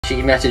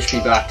she messaged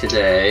me back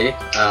today.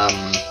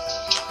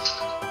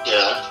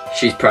 Yeah.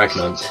 She's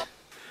pregnant.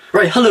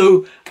 Right,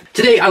 hello.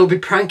 Today I will be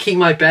pranking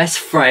my best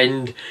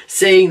friend,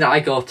 saying that I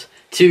got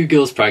 2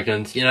 girls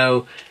pregnant. You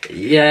know,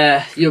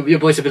 yeah, your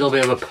boy's a little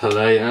bit of a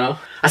puller, you know.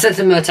 I sent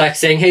him a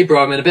text saying, hey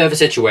bro, I'm in a bit of a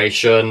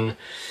situation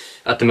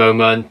at the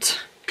moment.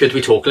 Could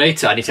we talk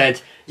later? And he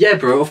said, yeah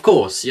bro, of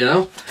course, you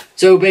know.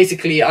 So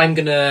basically I'm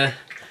gonna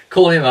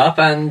call him up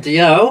and, you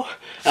know,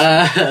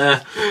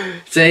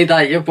 say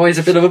that your boy's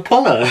a bit of a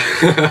puller.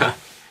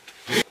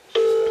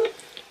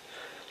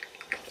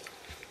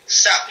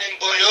 What's happening,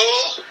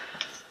 boyo?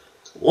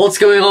 What's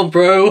going on,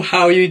 bro?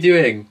 How are you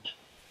doing?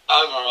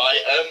 I'm alright.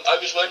 I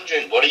was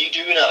wondering, what are you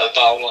doing at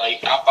about like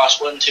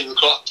 1:30, 2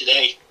 o'clock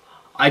today?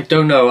 I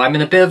don't know. I'm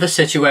in a bit of a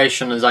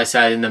situation, as I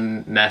said in the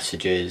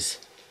messages.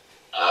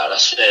 Ah,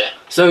 that's fair.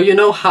 So you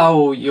know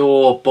how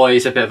your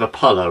boy's a bit of a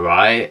puller,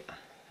 right?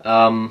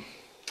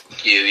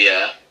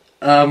 Yeah.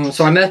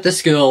 So I met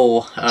this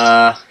girl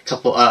about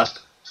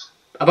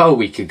a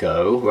week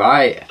ago,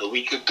 right? A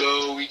week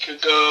ago.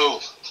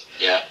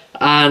 Yeah.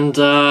 And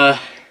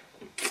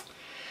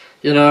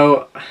you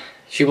know,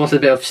 she wanted a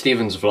bit of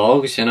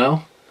StephensVlogs, you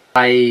know.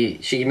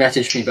 She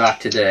messaged me back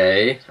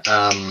today.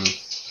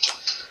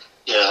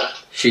 Yeah.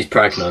 She's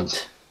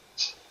pregnant.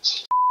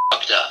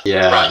 Doctor.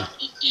 Yeah. Right.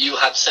 You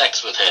had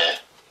sex with her.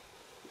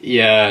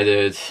 Yeah, I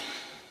did.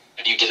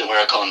 And you didn't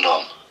wear a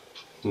condom.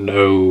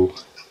 No.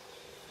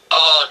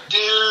 Oh,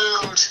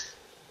 dude.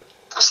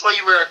 That's why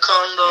you wear a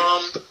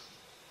condom.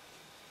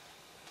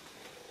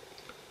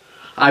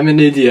 I'm an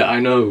idiot, I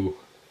know.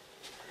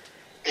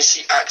 Is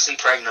she acting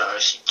pregnant or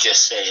is she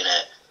just saying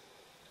it?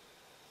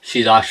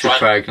 She's actually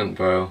pregnant,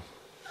 bro.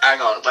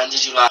 Hang on, when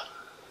did you last?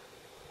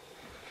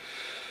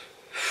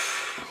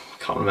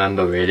 Can't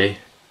remember, really.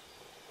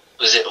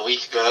 Was it a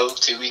week ago?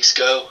 2 weeks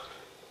ago?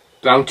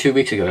 Around 2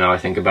 weeks ago now, I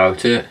think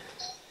about it.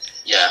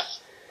 Yeah.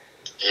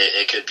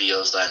 It could be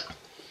yours then.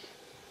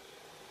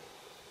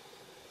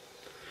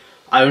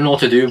 I don't know what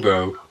to do,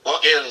 bro.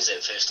 What girl is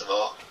it, first of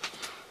all?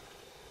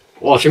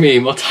 What do you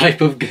mean? What type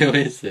of girl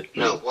is it?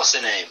 No, what's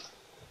her name?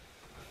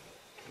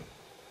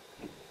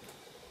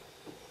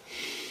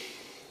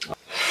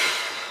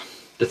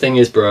 The thing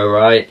is, bro,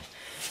 right?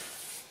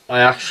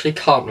 I actually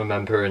can't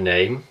remember her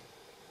name.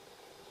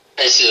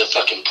 This is a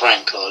fucking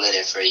prank call, isn't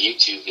it, for a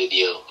YouTube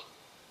video?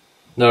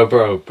 No,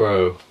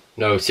 bro.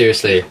 No,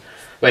 seriously.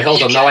 Wait,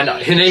 hold on. Now I know.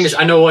 Her name is.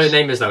 I know what her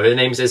name is now. Her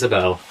name's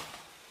Isabel.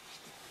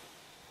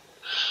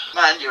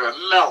 Man, you're a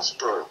melt,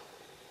 bro.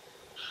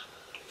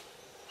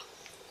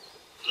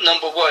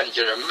 Number one,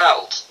 you're a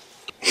melt.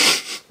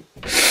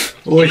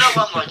 You know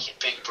I'm like your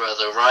big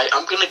brother, right?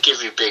 I'm gonna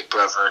give you big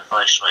brother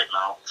advice right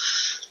now.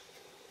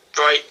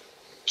 Right?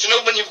 Do you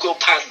know when you go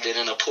paddling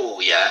in a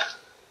pool, yeah?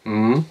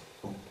 Hmm?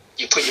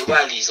 You put your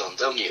wellies on,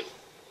 don't you?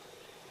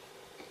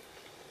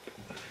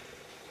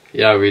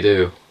 Yeah, we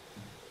do.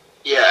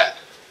 Yeah.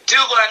 Do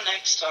that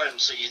next time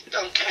so you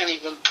don't get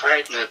even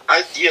pregnant.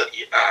 Oh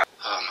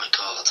my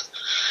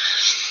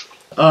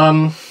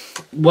god.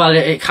 Well,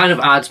 it kind of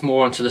adds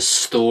more onto the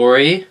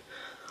story.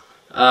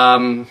 How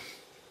am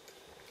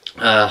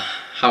I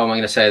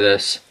going to say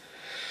this?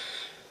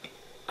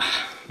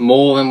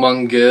 More than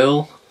one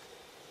girl.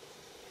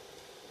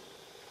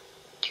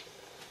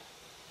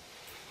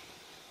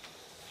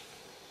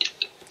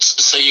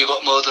 So you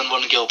got more than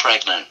one girl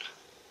pregnant?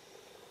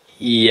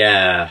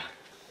 Yeah.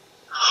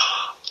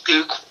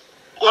 Luke,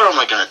 what am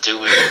I gonna do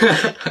with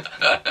it?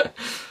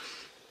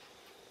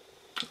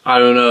 I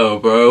don't know,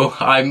 bro.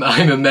 I'm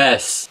a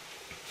mess.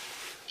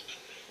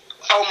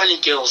 How many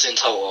girls in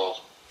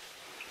total?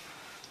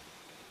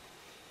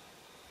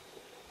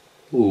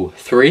 Ooh,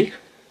 3?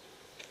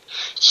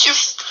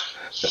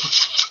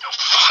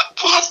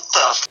 What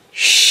the?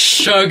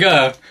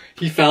 Sugar!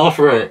 He fell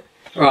for it.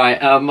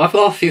 Right, I've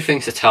got a few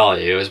things to tell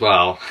you as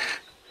well.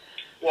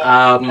 What?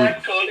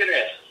 Prank call, isn't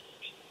it?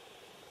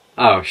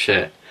 Oh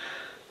shit.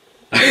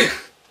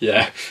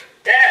 Yeah.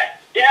 Yeah,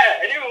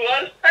 I knew it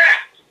was.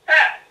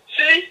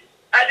 See?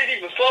 I didn't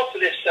even fall for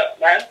this stuff,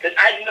 man, because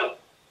I know.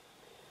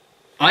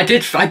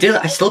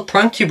 I still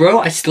pranked you, bro.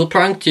 I still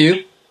pranked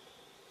you.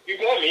 You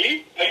got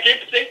me. I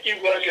did think you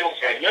were getting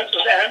pregnant, so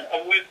then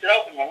I worked it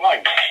out in my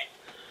mind.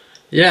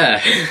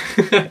 Yeah.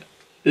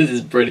 This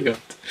is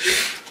brilliant.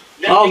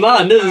 Oh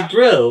man, this is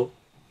brill.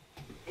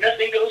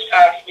 Nothing goes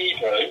past me,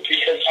 bro,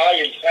 because I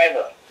am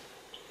clever.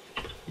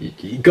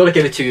 You gotta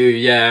give it to you,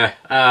 yeah.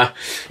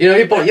 You know,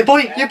 your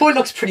boy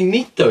looks pretty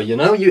neat though. You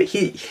know,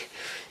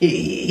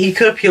 he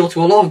could appeal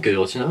to a lot of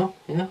girls. You know,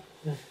 Yeah,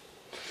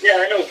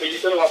 I know, but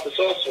you're gonna have to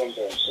talk to them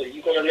first, so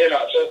you've got to learn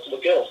how to talk to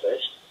the girls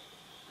first.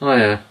 Oh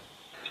yeah.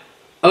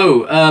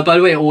 Oh, by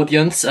the way,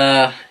 audience,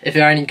 if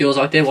there are any girls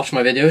out there watching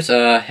my videos,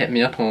 hit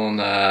me up on,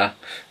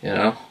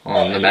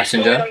 on the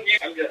messenger. I'm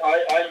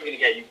gonna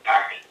get you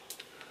back.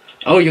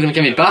 Oh, you're gonna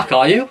get me back,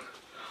 are you?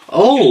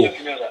 Oh. I'm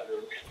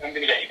gonna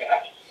get you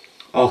back.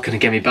 Oh, gonna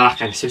get me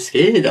back? I'm so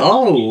scared.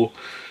 Oh.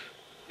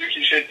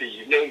 You should be.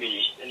 You know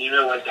me, and you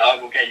know that I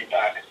will get you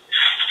back.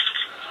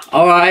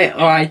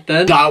 Alright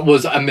then. That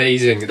was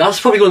amazing. That's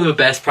probably one of the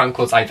best prank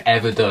calls I've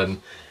ever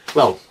done.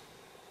 Well,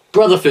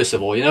 brother first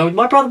of all, you know,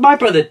 my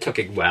brother took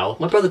it well.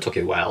 My brother took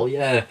it well,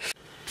 yeah.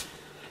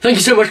 Thank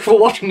you so much for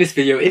watching this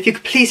video. If you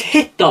could please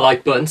hit the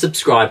like button,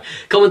 subscribe,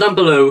 comment down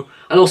below,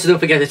 and also don't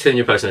forget to turn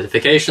your post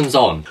notifications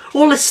on.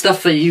 All this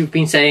stuff that you've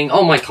been saying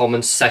on my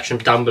comments section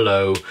down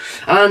below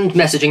and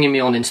messaging me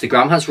on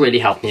Instagram has really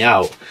helped me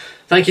out.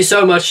 Thank you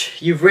so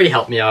much. You've really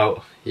helped me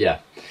out. Yeah.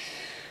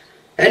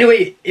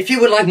 Anyway, if you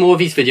would like more of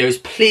these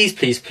videos, please,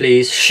 please,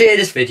 please share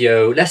this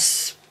video.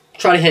 Let's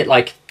try to hit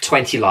like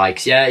 20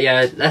 likes. Yeah,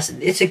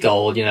 it's a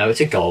goal, you know, it's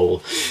a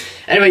goal.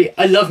 Anyway,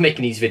 I love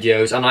making these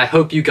videos and I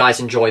hope you guys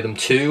enjoy them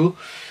too.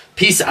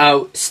 Peace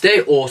out,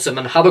 stay awesome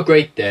and have a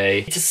great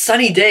day. It's a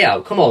sunny day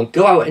out. Come on,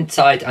 go out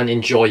inside and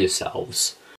enjoy yourselves.